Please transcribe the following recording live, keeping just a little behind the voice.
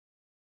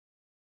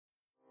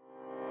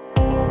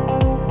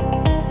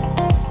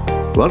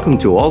Welcome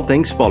to All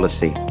Things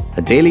Policy,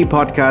 a daily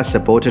podcast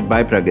supported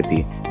by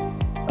Pragati,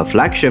 a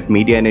flagship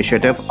media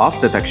initiative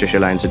of the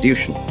Takshashila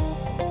Institution.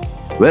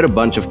 We're a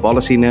bunch of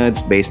policy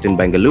nerds based in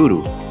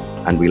Bengaluru,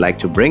 and we like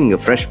to bring a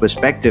fresh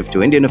perspective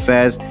to Indian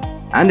affairs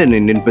and an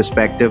Indian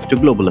perspective to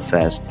global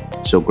affairs.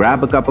 So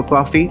grab a cup of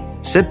coffee,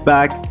 sit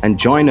back, and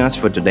join us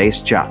for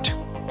today's chat.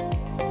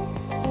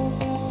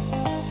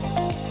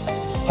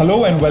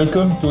 Hello and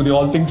welcome to the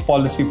All Things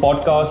Policy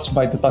podcast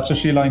by the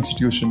Takshashila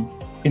Institution.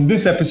 In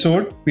this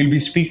episode, we'll be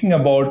speaking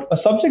about a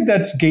subject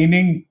that's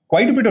gaining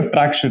quite a bit of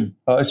traction,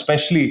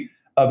 especially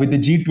with the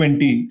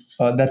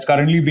G20 that's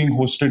currently being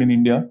hosted in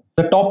India.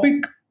 The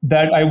topic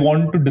that I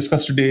want to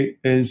discuss today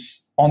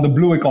is on the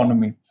blue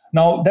economy.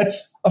 Now,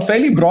 that's a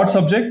fairly broad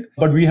subject,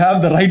 but we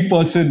have the right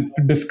person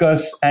to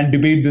discuss and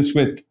debate this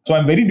with. So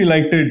I'm very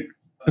delighted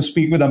to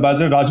speak with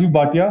Ambassador Rajiv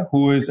Bhatia,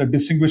 who is a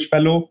distinguished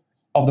fellow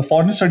of the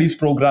Foreign Studies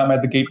program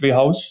at the Gateway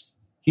House.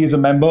 He is a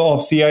member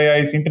of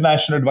CII's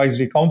International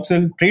Advisory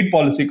Council, Trade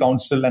Policy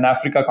Council, and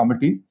Africa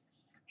Committee.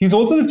 He's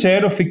also the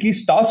chair of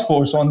FICCI's task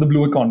force on the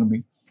blue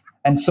economy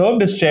and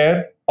served as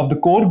chair of the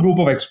core group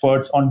of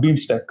experts on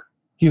BIMSTEC.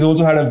 He's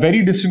also had a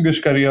very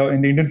distinguished career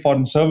in the Indian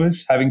Foreign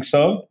Service, having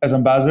served as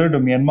ambassador to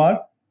Myanmar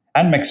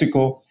and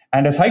Mexico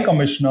and as High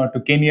Commissioner to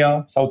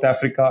Kenya, South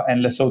Africa,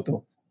 and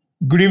Lesotho.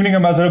 Good evening,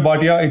 Ambassador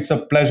Bhatia. It's a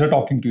pleasure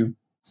talking to you.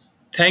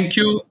 Thank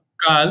you,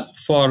 Carl,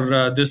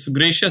 for this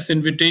gracious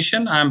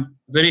invitation. I'm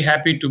very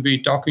happy to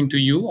be talking to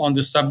you on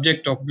the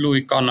subject of blue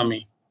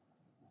economy.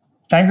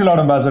 Thanks a lot,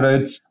 Ambassador.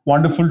 It's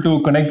wonderful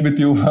to connect with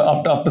you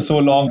after so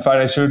long. In fact,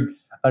 I should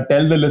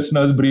tell the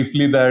listeners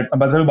briefly that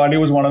Ambassador Bhatia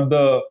was one of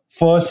the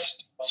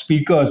first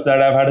speakers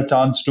that I've had a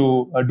chance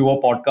to do a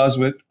podcast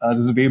with.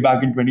 This is way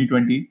back in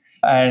 2020.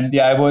 And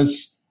I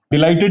was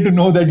delighted to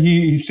know that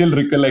he still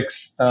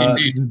recollects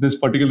this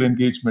particular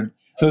engagement.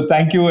 So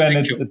thank you. And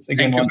it's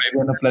again, once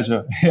again, a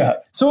pleasure. Yeah.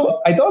 So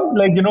I thought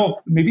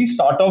maybe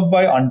start off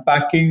by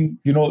unpacking,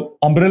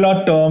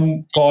 umbrella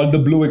term called the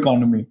blue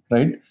economy,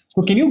 right?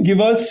 So can you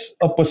give us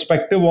a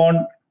perspective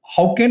on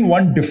how can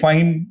one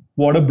define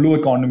what a blue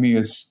economy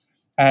is?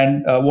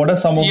 And what are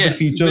some of the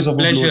features of a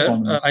blue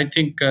economy? I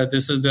think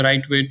this is the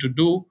right way to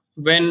do.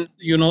 When,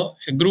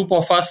 a group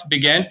of us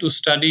began to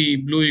study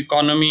blue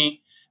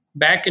economy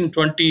back in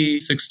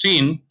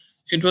 2016,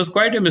 it was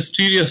quite a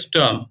mysterious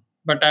term.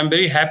 But I'm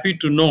very happy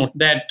to note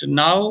that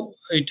now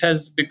it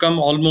has become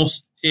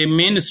almost a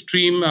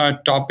mainstream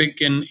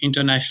topic in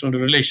international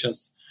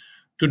relations.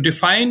 To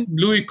define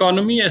blue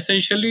economy,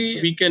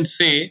 essentially, we can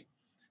say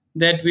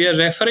that we are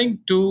referring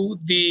to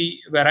the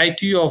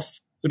variety of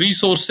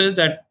resources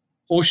that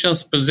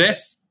oceans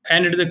possess.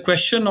 And it is a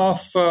question of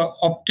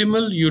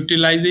optimal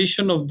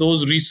utilization of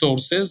those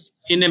resources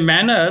in a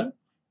manner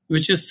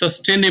which is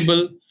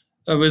sustainable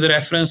with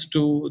reference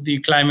to the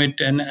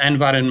climate and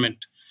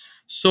environment.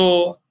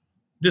 So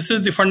this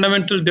is the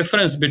fundamental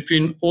difference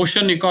between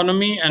ocean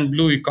economy and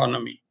blue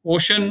economy.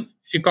 Ocean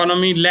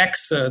economy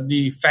lacks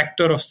the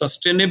factor of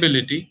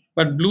sustainability,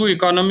 but blue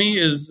economy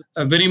is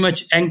very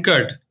much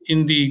anchored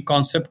in the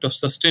concept of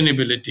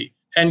sustainability.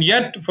 And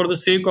yet, for the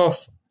sake of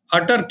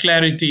utter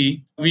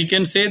clarity, we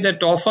can say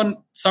that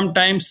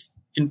sometimes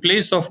in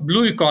place of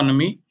blue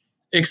economy,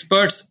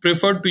 experts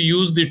prefer to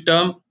use the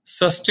term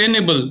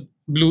sustainable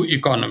blue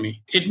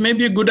economy. It may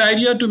be a good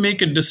idea to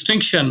make a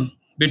distinction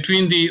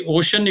between the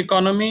ocean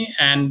economy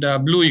and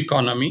blue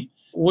economy.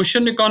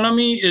 Ocean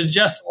economy is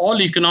just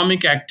all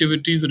economic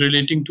activities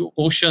relating to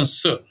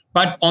oceans.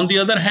 But on the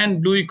other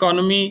hand, blue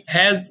economy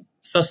has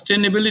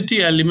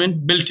sustainability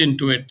element built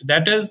into it.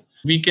 That is,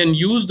 we can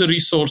use the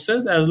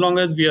resources as long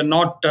as we are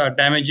not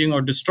damaging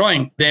or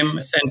destroying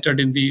them centered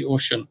in the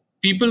ocean.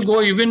 People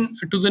go even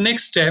to the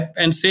next step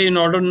and say, in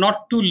order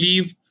not to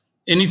leave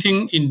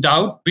anything in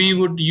doubt, we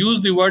would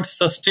use the word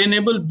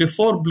sustainable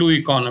before blue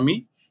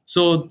economy.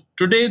 So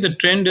today the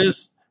trend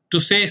is to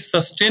say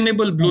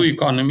sustainable blue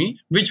economy,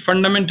 which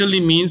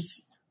fundamentally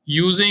means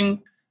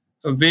using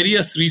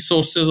various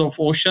resources of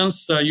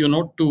oceans,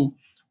 to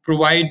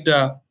provide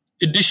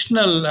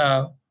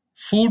additional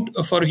food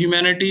for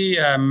humanity,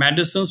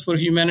 medicines for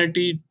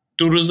humanity,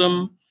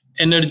 tourism,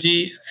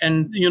 energy,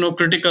 and,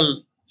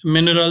 critical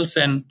minerals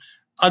and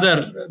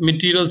other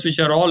materials which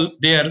are all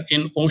there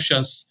in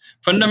oceans.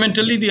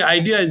 Fundamentally, the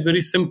idea is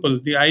very simple.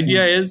 The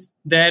idea is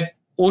that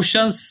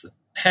oceans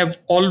have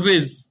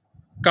always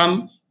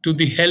come to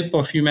the help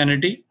of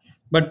humanity.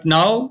 But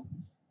now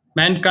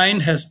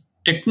mankind has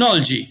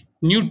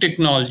new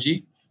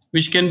technology,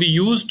 which can be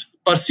used to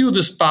pursue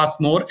this path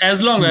more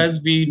as long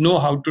as we know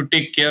how to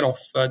take care of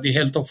the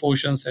health of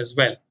oceans as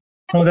well.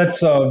 No,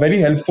 that's very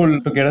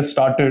helpful to get us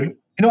started.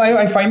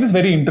 I find this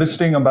very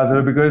interesting,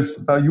 Ambassador,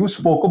 because you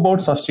spoke about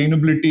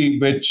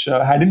sustainability, which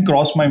hadn't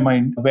crossed my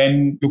mind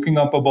when looking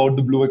up about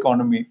the blue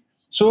economy.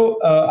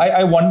 So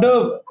I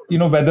wonder,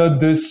 whether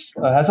this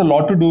has a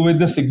lot to do with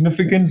the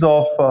significance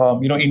of,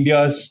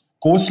 India's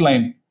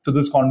coastline to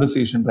this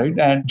conversation, right?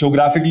 And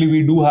geographically,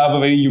 we do have a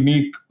very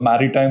unique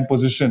maritime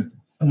position.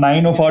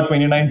 9 of our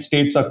 29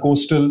 states are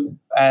coastal.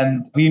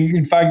 And we,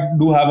 in fact,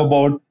 do have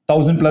about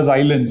 1,000 plus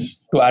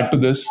islands to add to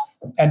this.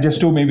 And just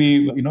to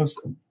maybe,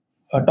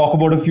 talk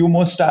about a few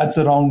more stats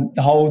around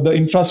how the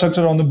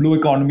infrastructure on the blue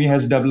economy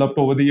has developed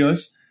over the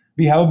years.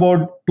 We have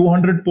about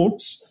 200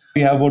 ports.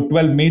 We have about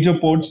 12 major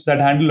ports that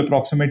handle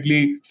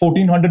approximately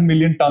 1,400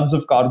 million tons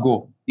of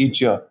cargo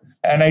each year.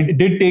 And I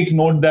did take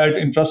note that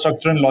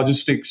infrastructure and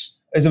logistics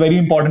is a very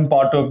important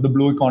part of the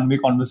blue economy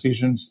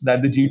conversations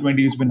that the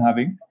G20 has been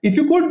having. If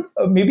you could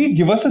maybe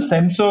give us a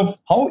sense of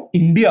how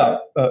India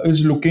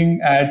is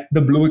looking at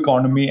the blue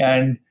economy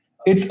and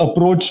its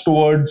approach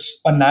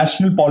towards a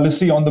national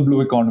policy on the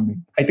blue economy.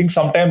 I think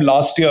sometime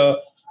last year,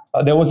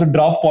 there was a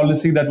draft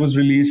policy that was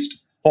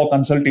released for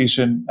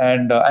consultation.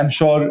 And I'm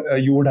sure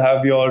you would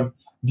have your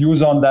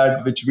views on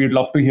that, which we'd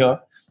love to hear.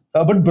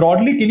 But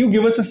broadly, can you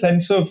give us a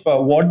sense of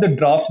what the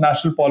draft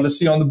national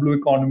policy on the blue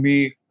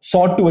economy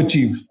sought to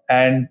achieve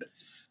and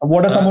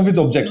what are some of its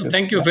objectives?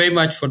 Thank you very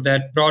much for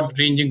that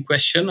broad-ranging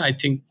question. I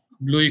think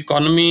blue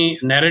economy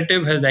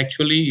narrative has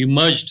actually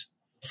emerged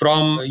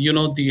from,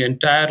 the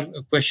entire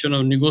question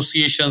of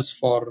negotiations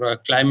for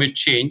climate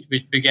change,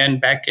 which began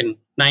back in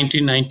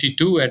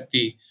 1992 at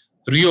the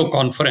Rio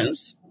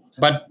conference.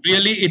 But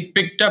really, it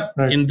picked up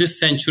in this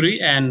century,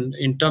 and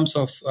in terms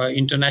of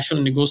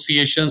international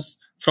negotiations,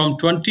 from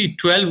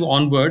 2012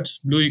 onwards,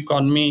 blue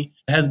economy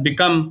has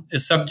become a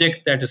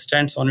subject that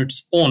stands on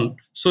its own.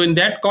 So in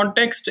that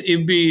context,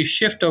 if we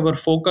shift our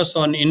focus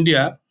on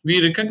India, we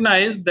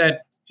recognize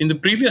that in the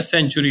previous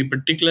century,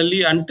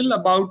 particularly until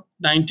about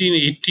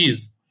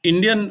 1980s,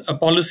 Indian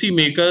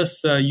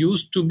policymakers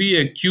used to be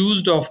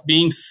accused of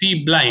being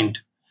sea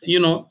blind.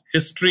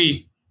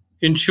 History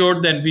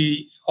ensured that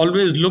we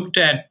always looked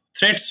at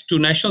threats to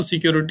national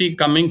security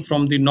coming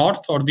from the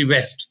north or the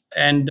west,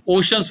 and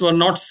oceans were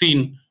not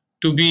seen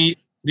to be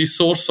the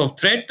source of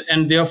threat,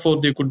 and therefore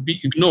they could be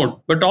ignored.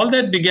 But all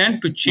that began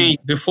to change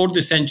before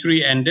the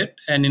century ended.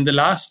 And in the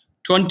last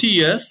 20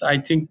 years, I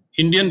think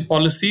Indian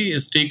policy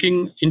is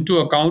taking into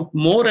account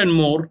more and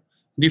more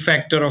the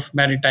factor of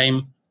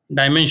maritime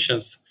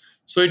dimensions.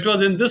 So it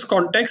was in this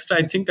context,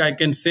 I think I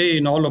can say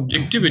in all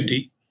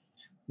objectivity,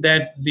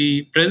 that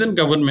the present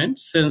government,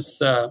 since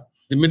the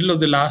middle of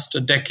the last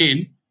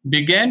decade,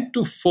 began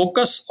to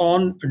focus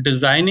on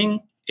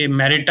designing a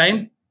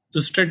maritime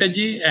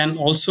strategy and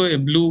also a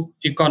blue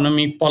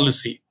economy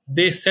policy.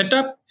 They set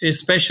up a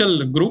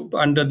special group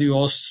under the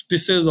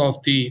auspices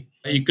of the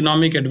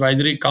Economic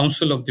Advisory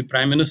Council of the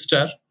Prime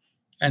Minister,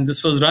 and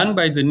this was run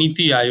by the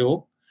Niti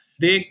Aayog.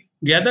 They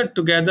gathered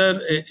together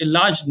a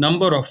large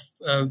number of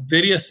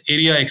various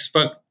area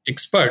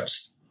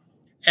experts,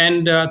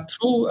 and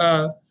through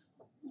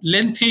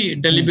lengthy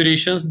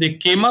deliberations, they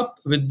came up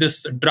with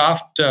this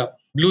draft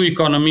blue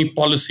economy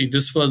policy.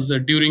 This was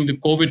during the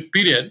COVID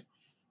period.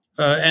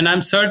 And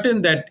I'm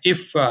certain that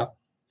if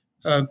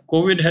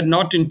COVID had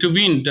not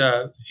intervened,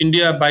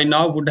 India by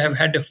now would have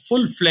had a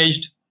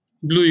full-fledged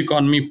blue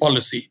economy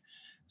policy.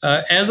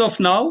 As of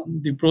now,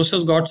 the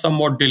process got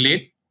somewhat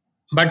delayed,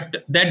 but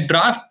that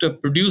draft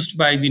produced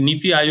by the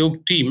Niti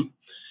Aayog team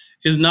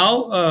is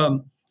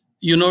now,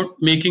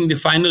 making the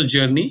final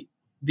journey.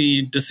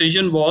 The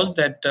decision was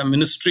that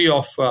Ministry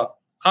of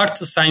Earth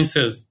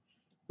Sciences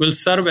will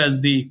serve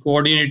as the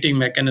coordinating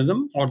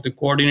mechanism or the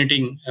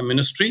coordinating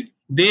ministry.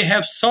 They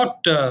have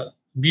sought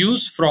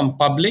views from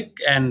public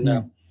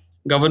and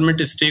government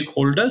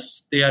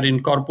stakeholders. They are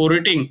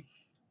incorporating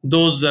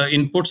those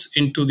inputs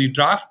into the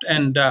draft,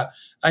 and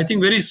I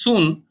think very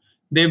soon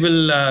they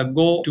will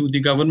go to the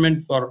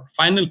government for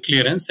final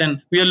clearance,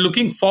 and we are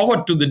looking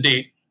forward to the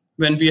day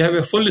when we have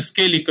a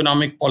full-scale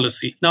economic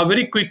policy. Now,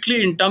 very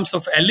quickly, in terms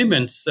of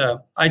elements,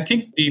 I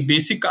think the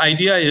basic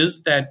idea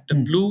is that the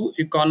blue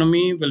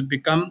economy will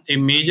become a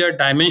major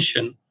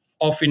dimension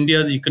of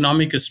India's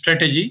economic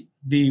strategy.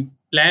 The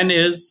plan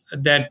is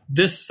that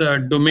this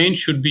domain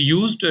should be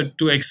used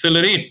to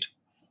accelerate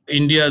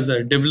India's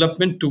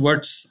development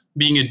towards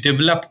being a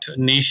developed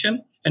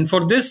nation. And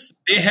for this,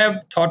 they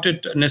have thought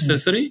it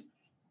necessary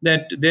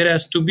that there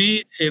has to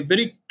be a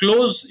very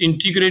close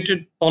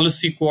integrated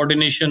policy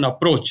coordination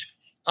approach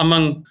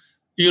among,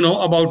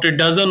 about a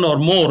dozen or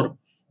more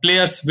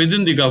players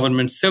within the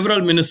government.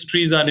 Several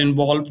ministries are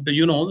involved,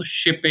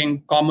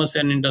 shipping, commerce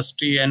and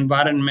industry,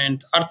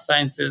 environment, earth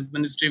sciences,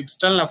 Ministry of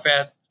External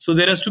Affairs. So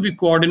there has to be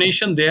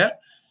coordination there.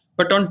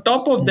 But on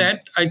top of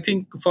that, I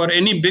think for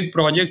any big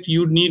project,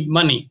 you need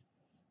money.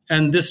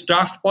 And this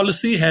draft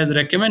policy has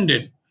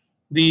recommended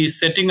the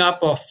setting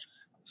up of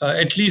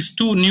at least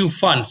two new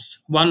funds,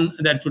 one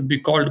that would be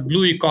called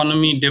Blue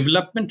Economy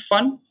Development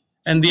Fund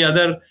and the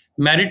other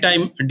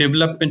Maritime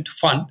Development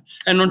Fund.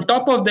 And on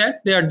top of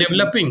that, they are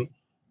developing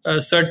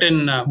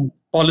certain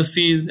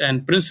policies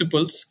and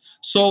principles.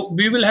 So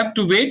we will have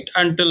to wait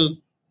until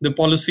the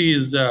policy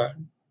is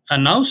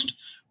announced.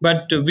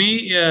 But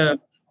we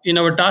in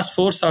our task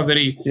force are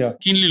very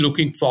keenly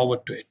looking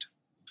forward to it.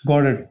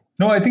 Got it.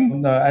 No, I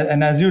think,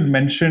 and as you'd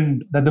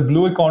mentioned, that the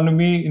blue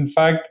economy, in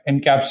fact,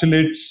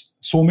 encapsulates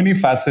so many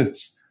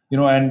facets,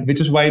 and which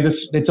is why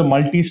it's a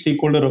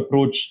multi-stakeholder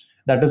approach.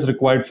 that is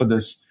required for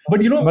this.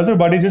 But, Ambassador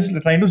Bhatia, just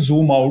trying to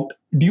zoom out,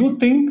 do you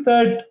think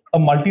that a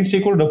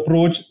multi-stakeholder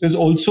approach is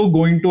also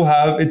going to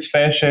have its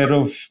fair share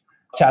of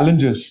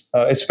challenges,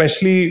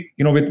 especially,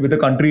 with a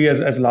country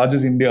as large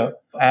as India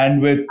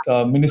and with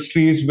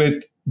ministries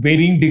with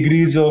varying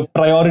degrees of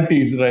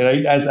priorities,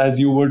 right? As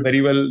you would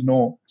very well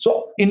know.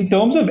 So in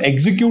terms of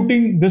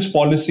executing this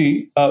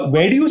policy,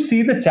 where do you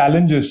see the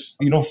challenges,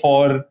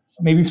 for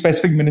maybe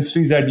specific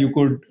ministries that you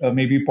could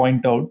maybe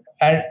point out?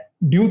 And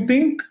do you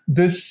think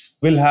this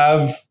will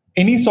have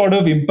any sort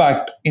of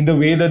impact in the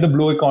way that the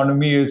blue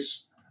economy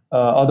is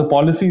or the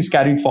policy is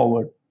carried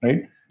forward,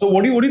 right? So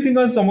what do you think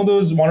are some of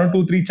those 1 or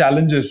 2, 3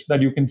 challenges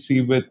that you can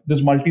see with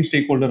this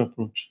multi-stakeholder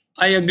approach?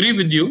 I agree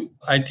with you.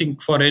 I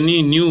think for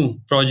any new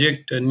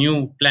project, a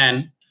new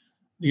plan,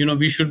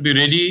 we should be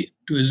ready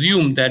to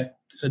assume that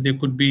there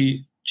could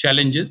be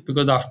challenges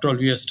because after all,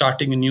 we are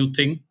starting a new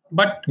thing.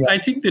 But I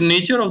think the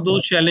nature of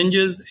those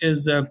challenges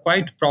is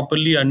quite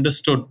properly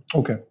understood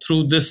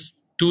through this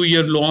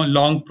 2-year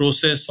long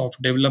process of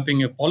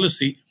developing a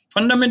policy.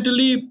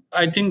 Fundamentally,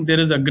 I think there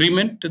is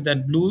agreement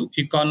that blue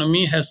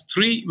economy has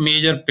 3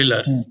 major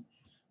pillars.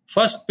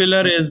 First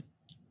pillar is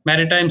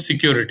maritime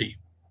security.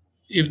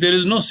 If there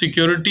is no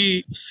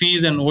security,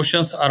 seas and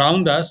oceans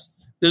around us,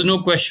 there's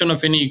no question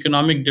of any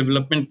economic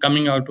development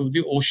coming out of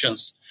the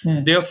oceans.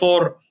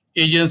 Therefore,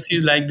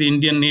 agencies like the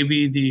Indian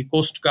Navy, the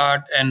Coast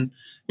Guard, and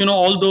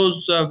all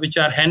those which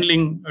are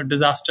handling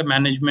disaster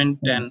management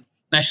and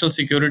national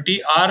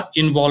security are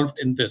involved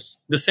in this.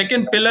 The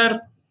second pillar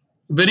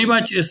very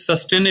much is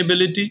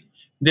sustainability.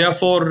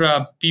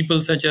 Therefore,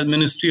 people such as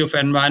Ministry of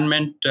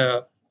Environment,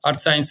 Earth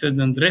Sciences,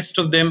 and the rest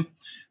of them,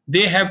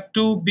 they have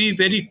to be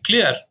very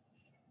clear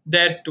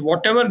that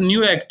whatever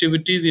new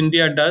activities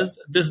India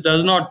does, this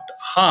does not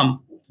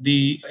harm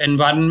the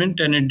environment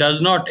and it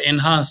does not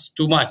enhance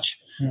too much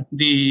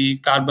the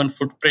carbon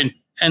footprint.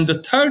 And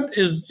the third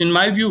is, in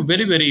my view,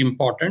 very, very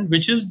important,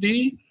 which is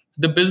the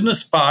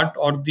business part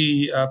or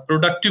the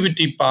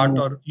productivity part,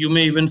 or you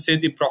may even say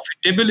the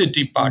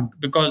profitability part,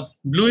 because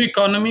blue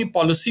economy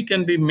policy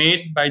can be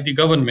made by the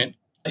government.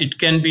 It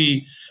can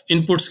be,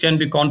 inputs can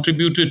be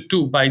contributed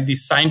to by the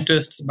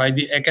scientists, by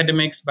the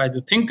academics, by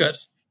the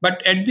thinkers.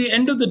 But at the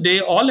end of the day,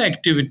 all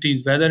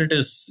activities, whether it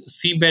is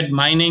seabed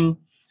mining,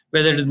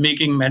 whether it is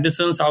making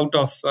medicines out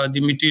of the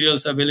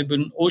materials available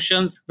in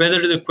oceans, whether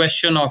it is a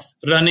question of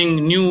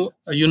running new,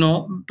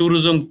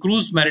 tourism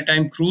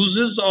maritime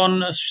cruises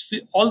on,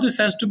 all this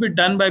has to be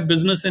done by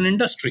business and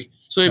industry.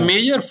 So a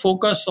major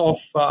focus of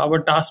our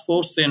task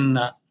force in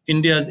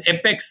India's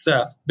apex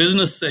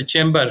business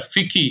chamber,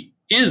 FICCI,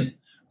 is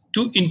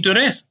to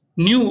interest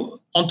new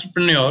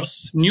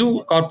entrepreneurs,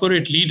 new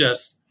corporate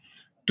leaders,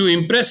 to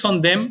impress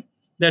on them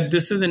that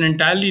this is an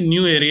entirely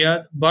new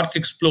area worth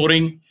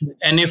exploring.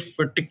 And if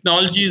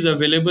technology is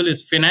available, if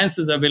finance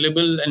is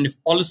available, and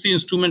if policy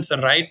instruments are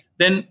right,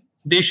 then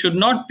they should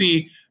not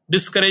be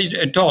discouraged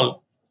at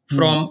all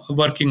from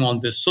working on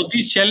this. So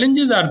these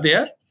challenges are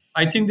there.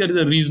 I think there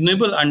is a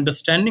reasonable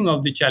understanding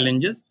of the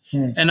challenges.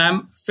 And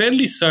I'm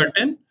fairly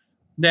certain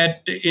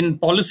that in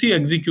policy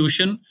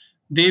execution,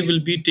 they will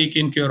be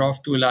taken care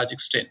of to a large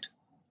extent.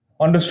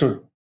 Understood.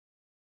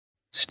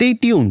 Stay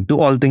tuned to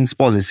All Things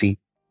Policy.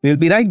 We'll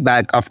be right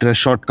back after a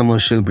short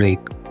commercial break.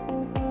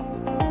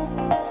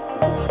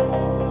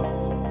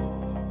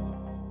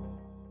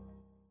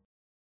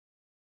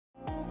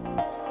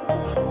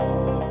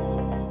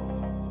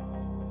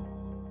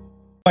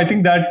 I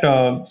think that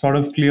sort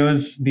of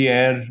clears the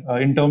air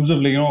in terms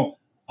of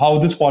how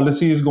this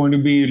policy is going to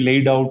be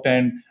laid out.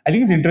 And I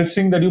think it's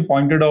interesting that you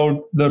pointed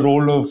out the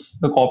role of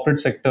the corporate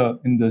sector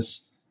in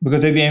this,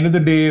 because at the end of the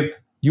day,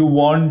 you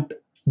want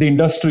the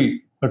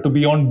industry to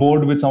be on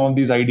board with some of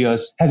these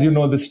ideas. As you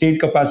know, the state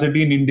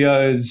capacity in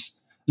India is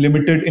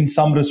limited in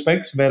some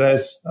respects,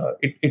 whereas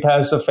it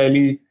has a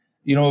fairly,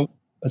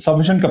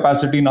 sufficient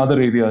capacity in other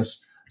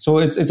areas. So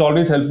it's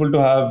always helpful to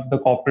have the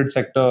corporate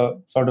sector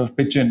sort of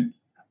pitch in.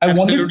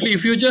 Absolutely.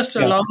 If you just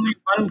allow me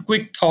one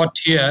quick thought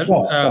here,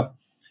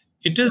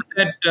 it is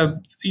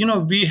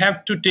that, we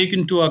have to take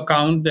into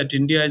account that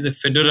India is a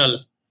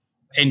federal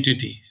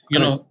entity.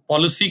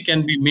 Policy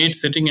can be made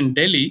sitting in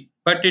Delhi,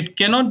 but it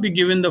cannot be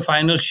given the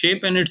final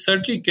shape, and it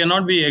certainly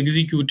cannot be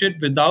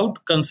executed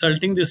without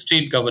consulting the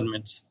state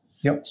governments.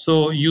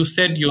 So you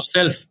said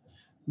yourself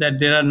that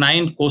there are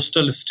 9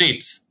 coastal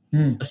states.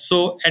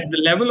 So at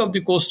the level of the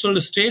coastal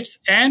states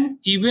and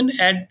even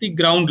at the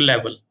ground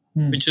level,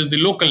 which is the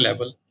local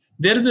level,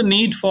 there is a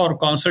need for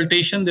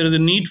consultation, there is a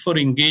need for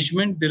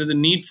engagement, there is a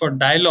need for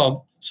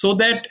dialogue, so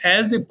that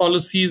as the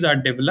policies are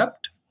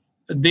developed,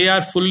 they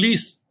are fully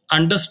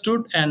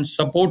understood and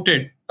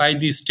supported by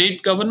the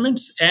state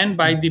governments and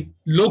by the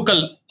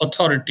local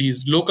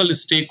authorities, local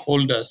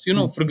stakeholders.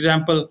 For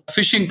example,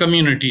 fishing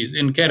communities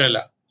in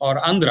Kerala or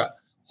Andhra,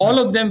 all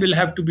of them will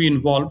have to be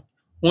involved.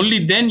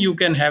 Only then you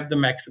can have the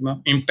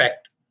maximum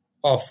impact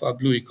of a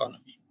blue economy.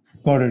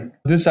 Got it.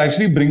 This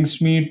actually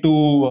brings me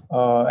to,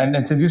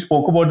 and since you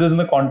spoke about this in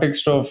the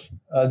context of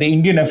the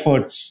Indian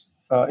efforts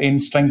in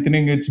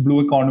strengthening its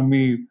blue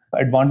economy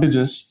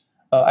advantages,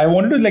 I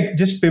wanted to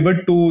just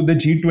pivot to the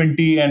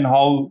G20 and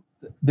how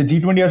the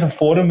G20 as a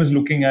forum is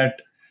looking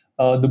at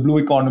the blue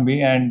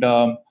economy. And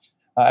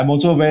I'm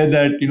also aware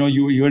that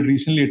you had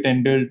recently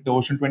attended the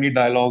Ocean 20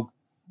 dialogue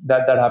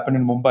that happened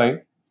in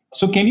Mumbai.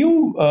 So can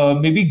you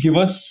maybe give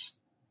us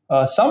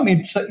some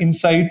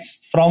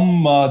insights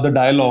from the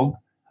dialogue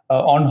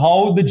on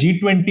how the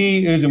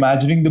G20 is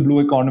imagining the blue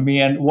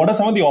economy, and what are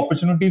some of the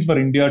opportunities for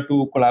India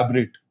to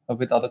collaborate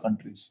with other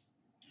countries?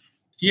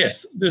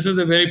 Yes, this is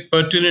a very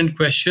pertinent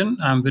question.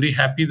 I'm very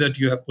happy that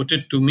you have put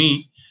it to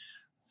me.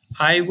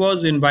 I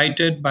was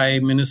invited by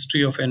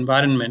Ministry of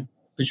Environment,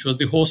 which was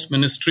the host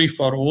ministry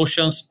for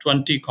Oceans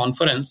 20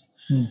 conference,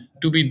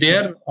 to be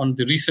there on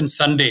the recent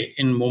Sunday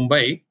in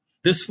Mumbai.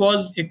 This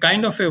was a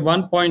kind of a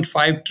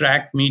 1.5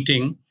 track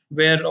meeting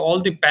where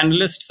all the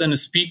panelists and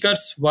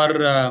speakers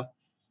were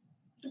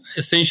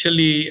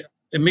essentially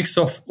a mix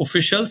of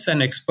officials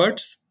and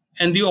experts.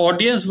 And the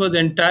audience was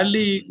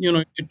entirely,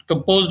 it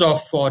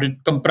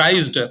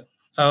comprised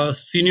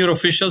senior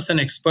officials and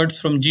experts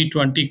from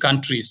G20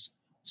 countries.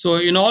 So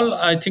in all,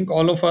 I think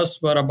all of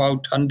us were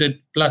about 100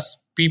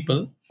 plus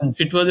people.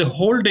 It was a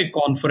whole day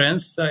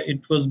conference.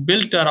 It was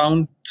built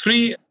around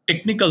 3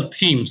 technical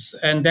themes,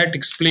 and that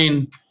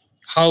explained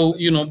how,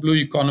 blue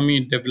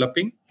economy is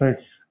developing. Right.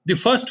 The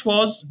first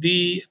was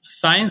the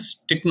science,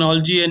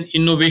 technology, and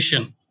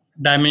innovation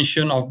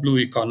dimension of blue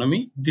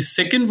economy. The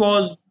second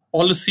was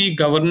policy,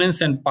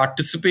 governance, and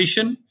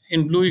participation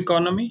in blue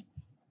economy.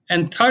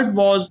 And third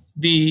was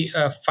the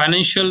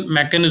financial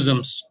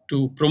mechanisms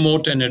to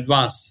promote and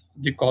advance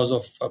the cause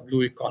of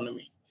blue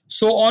economy.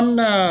 So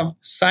on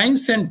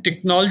science and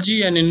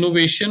technology and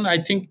innovation,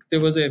 I think there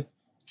was a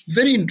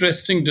very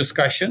interesting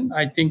discussion.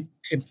 I think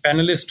a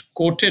panelist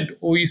quoted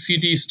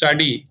OECD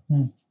study,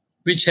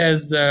 which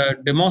has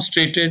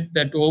demonstrated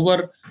that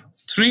over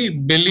 3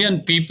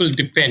 billion people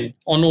depend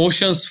on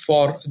oceans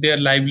for their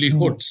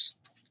livelihoods,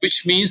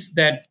 which means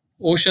that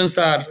oceans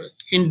are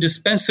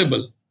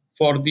indispensable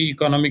for the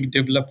economic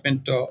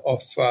development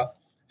of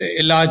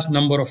a large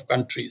number of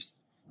countries.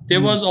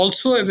 There was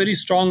also a very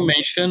strong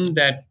mention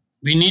that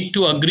we need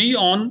to agree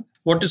on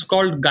what is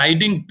called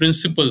guiding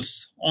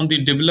principles on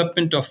the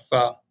development of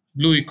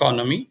blue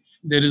economy.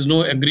 There is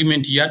no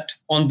agreement yet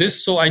on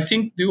this. So I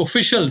think the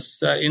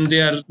officials in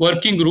their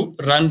working group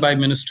run by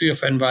Ministry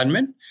of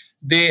Environment,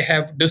 they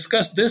have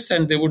discussed this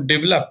and they would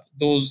develop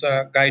those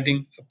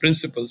guiding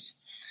principles.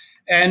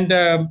 And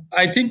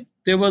I think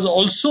there was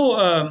also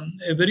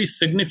a very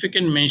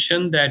significant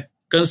mention that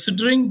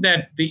considering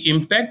that the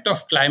impact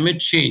of climate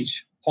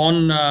change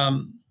on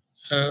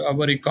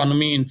our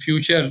economy in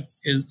future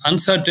is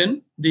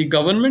uncertain, the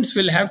governments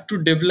will have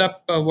to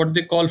develop what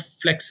they call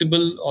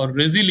flexible or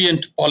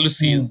resilient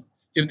policies.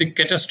 If the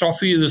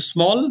catastrophe is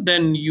small,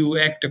 then you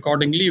act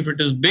accordingly. If it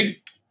is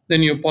big,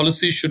 then your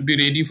policies should be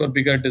ready for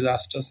bigger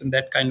disasters and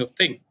that kind of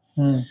thing.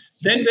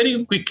 Then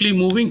very quickly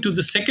moving to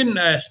the second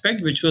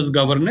aspect, which was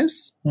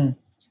governance.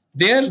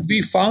 There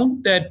we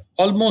found that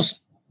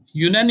almost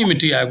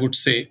unanimity, I would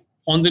say,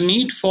 on the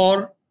need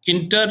for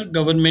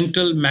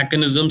intergovernmental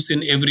mechanisms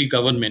in every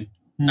government.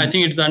 I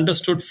think it's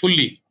understood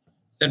fully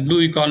that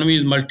blue economy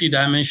is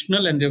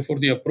multidimensional and therefore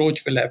the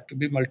approach will have to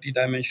be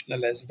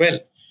multidimensional as well.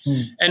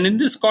 And in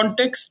this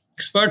context,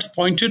 experts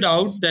pointed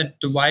out that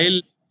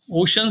while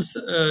oceans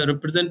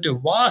represent a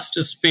vast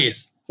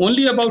space,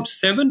 only about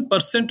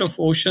 7% of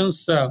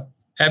oceans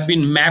have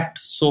been mapped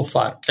so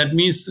far. That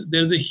means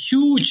there's a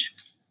huge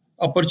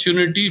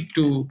opportunity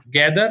to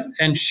gather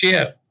and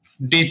share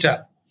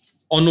data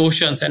on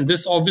oceans. And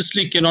this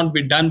obviously cannot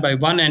be done by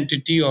one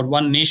entity or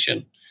one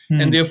nation.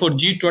 And therefore,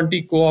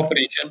 G20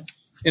 cooperation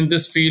in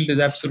this field is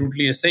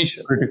absolutely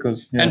essential. Critical.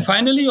 Yeah. And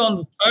finally, on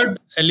the third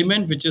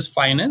element, which is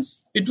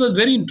finance, it was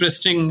very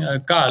interesting,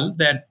 Carl,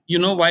 that,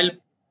 while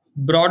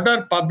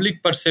broader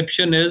public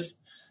perception is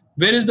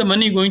where is the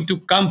money going to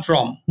come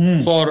from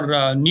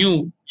for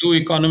new blue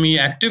economy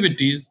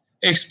activities,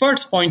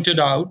 experts pointed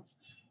out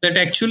that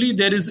actually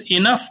there is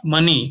enough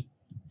money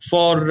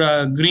for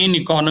green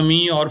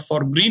economy or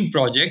for green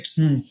projects,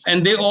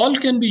 and they all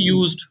can be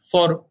used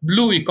for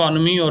blue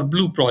economy or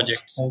blue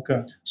projects.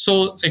 Okay.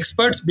 So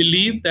experts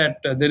believe that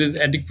there is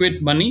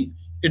adequate money.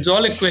 It's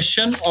all a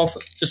question of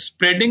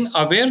spreading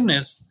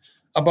awareness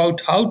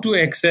about how to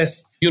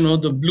access,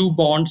 the blue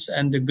bonds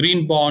and the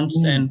green bonds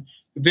and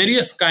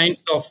various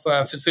kinds of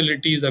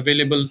facilities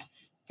available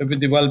with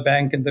the World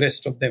Bank and the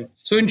rest of them.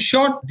 So in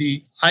short,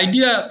 the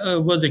idea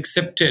was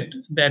accepted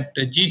that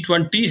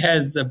G20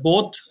 has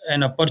both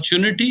an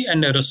opportunity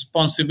and a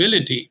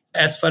responsibility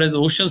as far as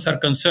oceans are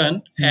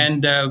concerned.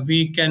 And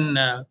we can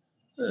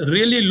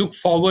really look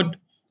forward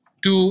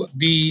to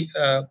the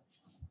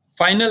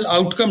final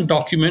outcome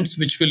documents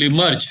which will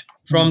emerge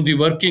from the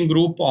working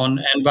group on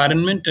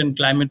environment and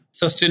climate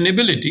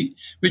sustainability,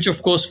 which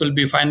of course will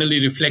be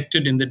finally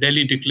reflected in the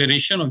Delhi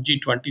Declaration of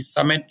G20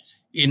 Summit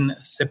in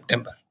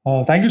September.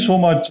 Thank you so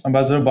much,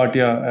 Ambassador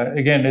Bhatia.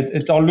 Again,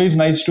 it's always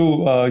nice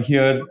to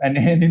hear an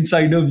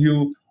insider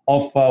view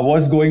of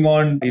what's going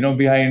on,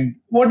 behind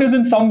what is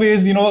in some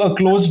ways, a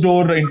closed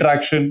door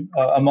interaction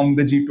among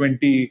the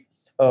G20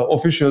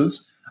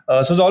 officials.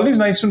 So it's always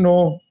nice to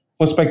know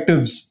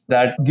perspectives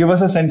that give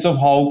us a sense of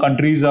how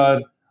countries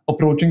are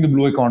approaching the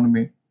blue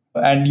economy.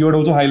 And you had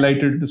also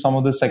highlighted some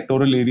of the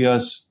sectoral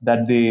areas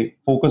that they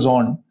focus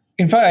on.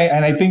 In fact,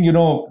 I think,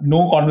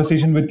 no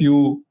conversation with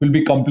you will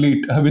be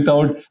complete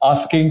without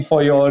asking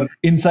for your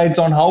insights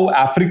on how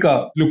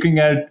Africa is looking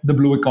at the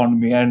blue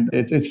economy. And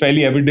it's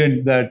fairly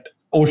evident that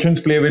oceans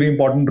play a very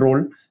important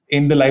role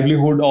in the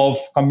livelihood of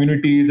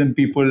communities and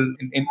people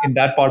in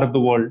that part of the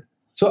world.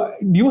 So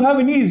do you have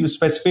any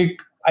specific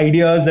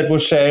ideas that were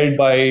shared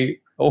by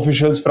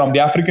officials from the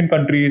African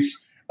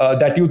countries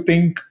that you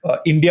think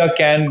India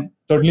can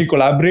certainly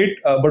collaborate,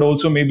 but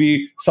also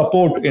maybe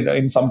support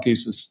in some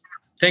cases?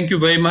 Thank you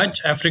very much.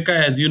 Africa,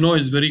 as you know,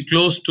 is very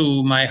close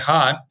to my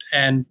heart.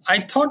 And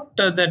I thought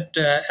that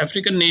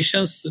African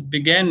nations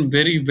began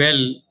very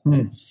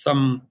well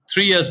some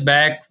 3 years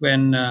back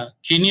when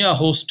Kenya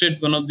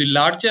hosted one of the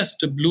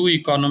largest blue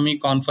economy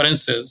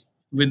conferences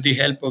with the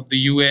help of the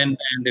UN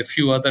and a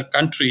few other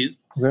countries.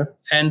 Okay.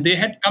 And they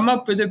had come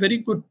up with a very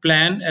good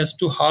plan as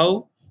to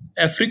how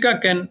Africa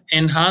can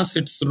enhance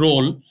its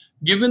role,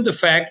 given the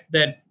fact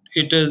that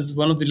it is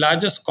one of the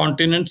largest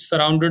continents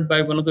surrounded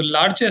by one of the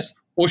largest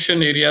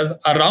ocean areas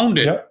around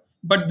it. Yeah.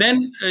 But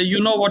then,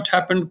 what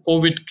happened?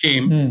 COVID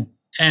came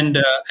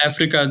and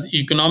Africa's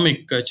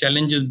economic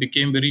challenges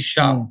became very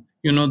sharp.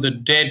 The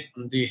debt,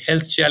 the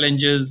health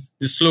challenges,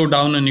 the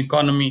slowdown in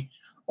economy,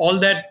 all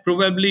that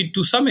probably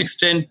to some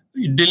extent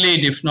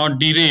delayed, if not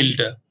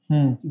derailed,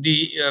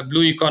 the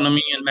blue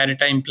economy and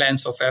maritime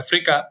plans of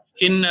Africa.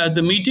 In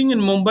the meeting in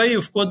Mumbai,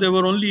 of course, there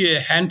were only a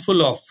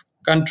handful of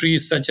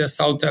countries such as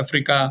South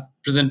Africa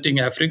presenting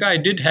Africa. I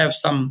did have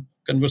some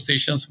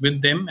conversations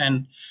with them,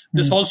 and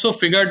this also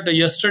figured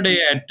yesterday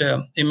at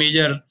a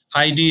major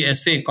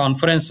IDSA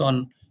conference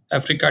on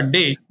Africa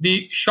Day.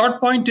 The short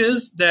point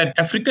is that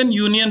African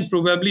Union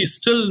probably is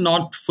still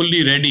not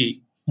fully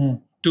ready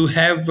to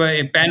have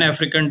a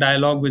Pan-African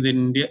dialogue with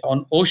India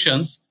on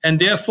oceans, and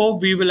therefore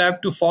we will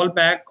have to fall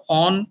back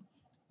on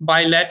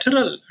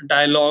bilateral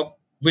dialogue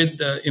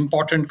with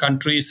important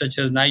countries such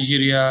as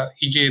Nigeria,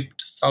 Egypt,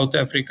 South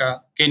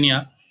Africa,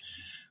 Kenya.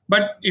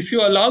 But if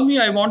you allow me,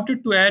 I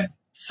wanted to add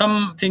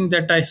something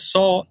that I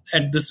saw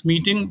at this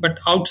meeting, but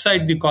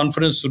outside the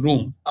conference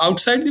room.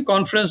 Outside the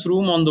conference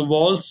room on the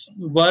walls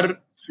were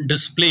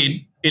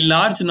displayed a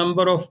large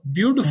number of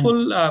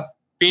beautiful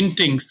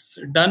paintings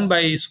done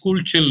by school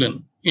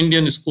children,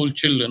 Indian school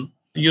children,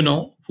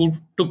 who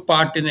took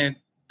part in a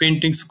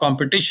paintings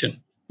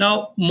competition.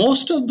 Now,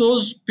 most of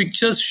those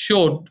pictures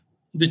showed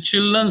the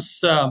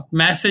children's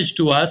message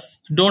to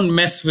us: don't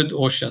mess with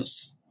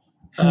oceans.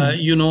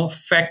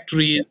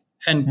 Factories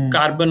and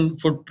carbon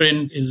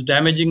footprint is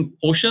damaging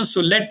oceans.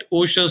 So let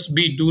oceans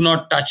be, do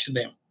not touch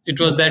them. It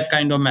was that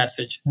kind of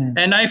message.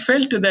 And I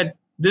felt that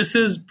this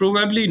is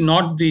probably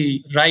not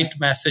the right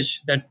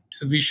message that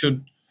we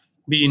should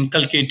be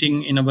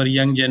inculcating in our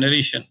young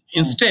generation.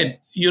 Instead,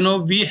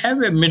 we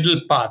have a middle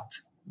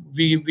path.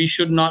 We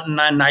should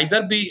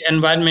neither be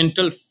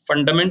environmental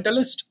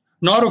fundamentalist,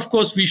 nor, of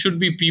course, we should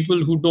be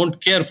people who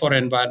don't care for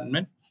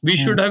environment. We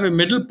should have a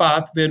middle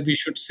path where we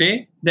should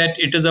say that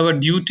it is our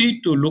duty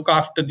to look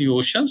after the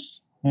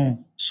oceans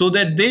so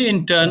that they,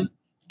 in turn,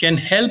 can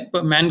help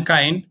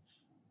mankind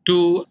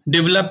to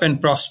develop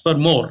and prosper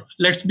more.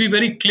 Let's be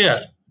very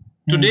clear.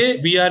 Today,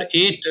 we are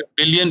 8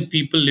 billion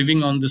people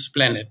living on this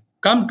planet.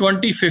 Come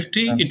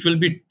 2050, it will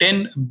be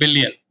 10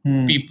 billion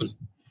people.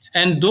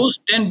 And those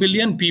 10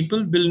 billion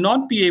people will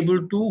not be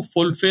able to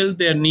fulfill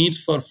their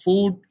needs for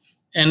food,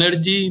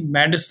 energy,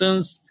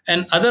 medicines,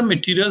 and other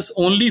materials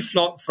only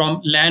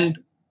from land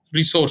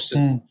resources.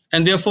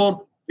 And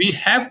therefore, we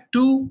have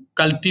to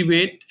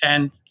cultivate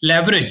and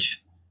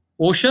leverage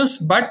oceans,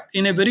 but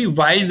in a very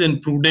wise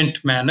and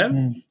prudent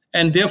manner.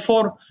 And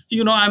therefore,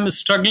 I'm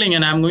struggling,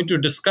 and I'm going to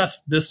discuss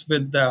this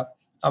with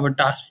our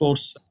task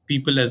force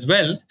people as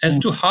well, as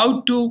to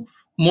how to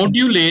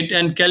modulate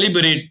and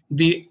calibrate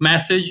the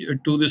message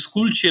to the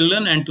school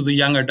children and to the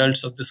young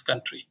adults of this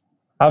country.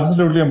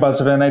 Absolutely,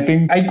 Ambassador. And I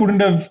think I couldn't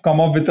have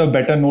come up with a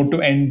better note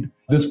to end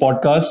this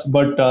podcast.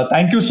 But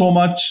thank you so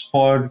much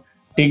for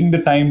taking the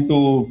time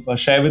to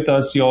share with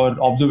us your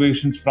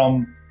observations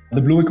from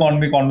the Blue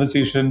Economy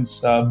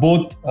conversations,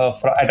 both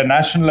at a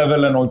national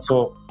level and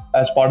also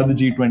as part of the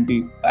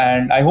G20.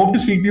 And I hope to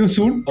speak to you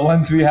soon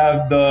once we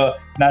have the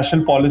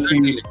national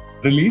policy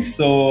release.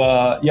 So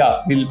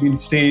we'll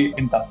stay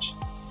in touch.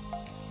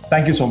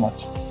 Thank you so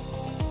much.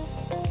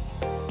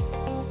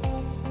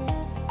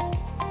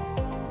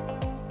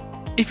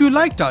 If you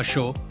liked our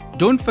show,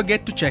 don't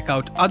forget to check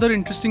out other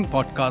interesting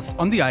podcasts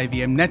on the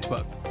IVM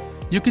network.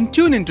 You can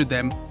tune into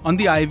them on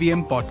the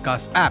IVM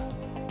Podcast app,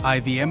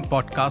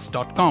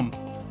 ivmpodcast.com,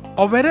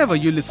 or wherever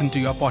you listen to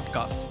your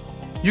podcasts.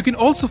 You can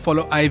also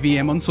follow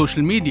IVM on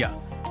social media.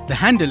 The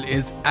handle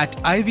is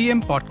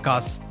 @IVM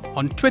Podcasts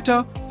on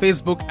Twitter,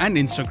 Facebook, and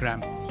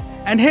Instagram.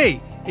 And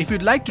hey, if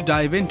you'd like to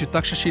dive into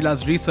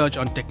Takshashila's research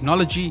on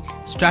technology,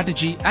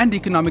 strategy, and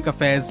economic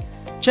affairs,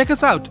 check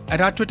us out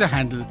at our Twitter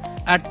handle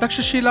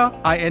 @Takshashila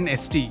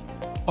INST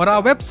or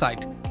our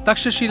website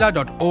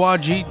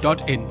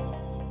takshashila.org.in.